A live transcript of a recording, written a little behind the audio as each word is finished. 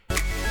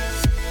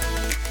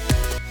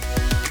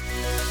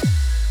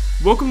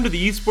Welcome to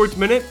the Esports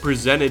Minute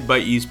presented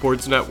by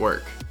Esports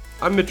Network.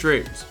 I'm Mitch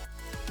Rames.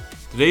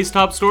 Today's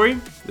top story,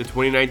 the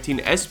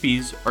 2019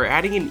 ESPYs are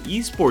adding an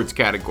esports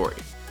category.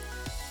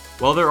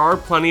 While there are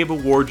plenty of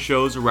award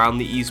shows around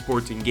the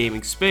esports and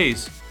gaming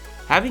space,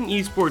 having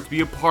esports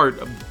be a part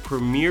of the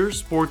premier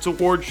sports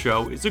award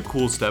show is a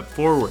cool step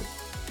forward.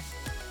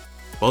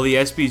 While the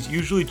ESPYs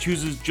usually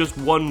chooses just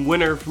one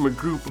winner from a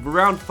group of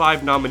around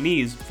 5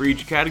 nominees for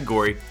each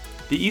category,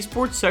 the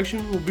esports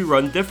section will be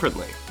run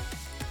differently.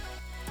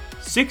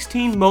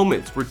 16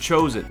 moments were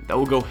chosen that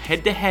will go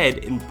head-to-head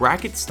in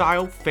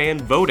bracket-style fan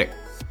voting.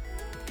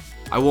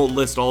 I won't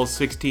list all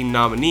 16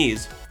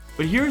 nominees,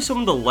 but here are some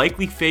of the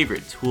likely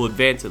favorites who will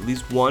advance at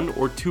least 1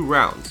 or 2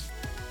 rounds.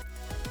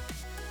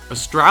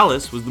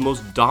 Astralis was the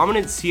most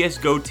dominant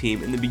CSGO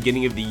team in the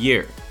beginning of the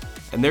year,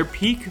 and their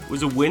peak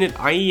was a win at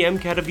IEM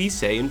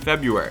Katowice in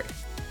February.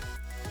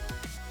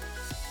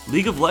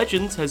 League of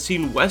Legends has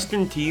seen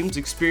Western teams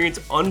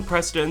experience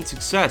unprecedented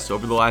success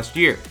over the last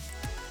year.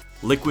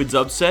 Liquid's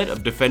upset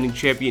of defending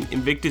champion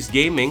Invictus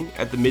Gaming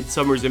at the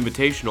Midsummer's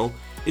Invitational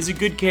is a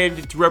good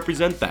candidate to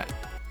represent that.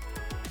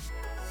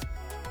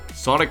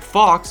 Sonic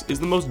Fox is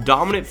the most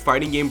dominant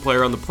fighting game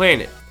player on the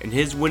planet, and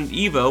his win at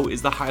EVO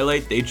is the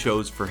highlight they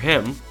chose for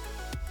him.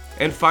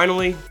 And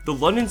finally, the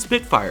London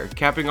Spitfire,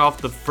 capping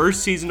off the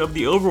first season of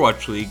the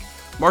Overwatch League,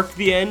 marked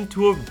the end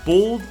to a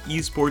bold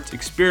esports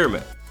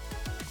experiment.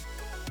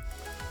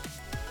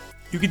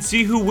 You can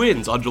see who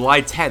wins on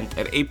July 10th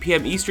at 8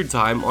 p.m. Eastern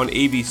Time on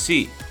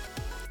ABC.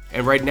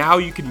 And right now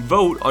you can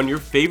vote on your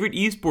favorite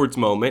esports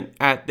moment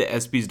at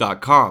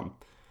theespys.com.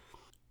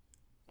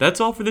 That's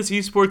all for this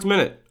Esports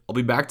Minute. I'll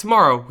be back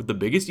tomorrow with the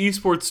biggest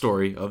esports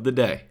story of the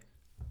day.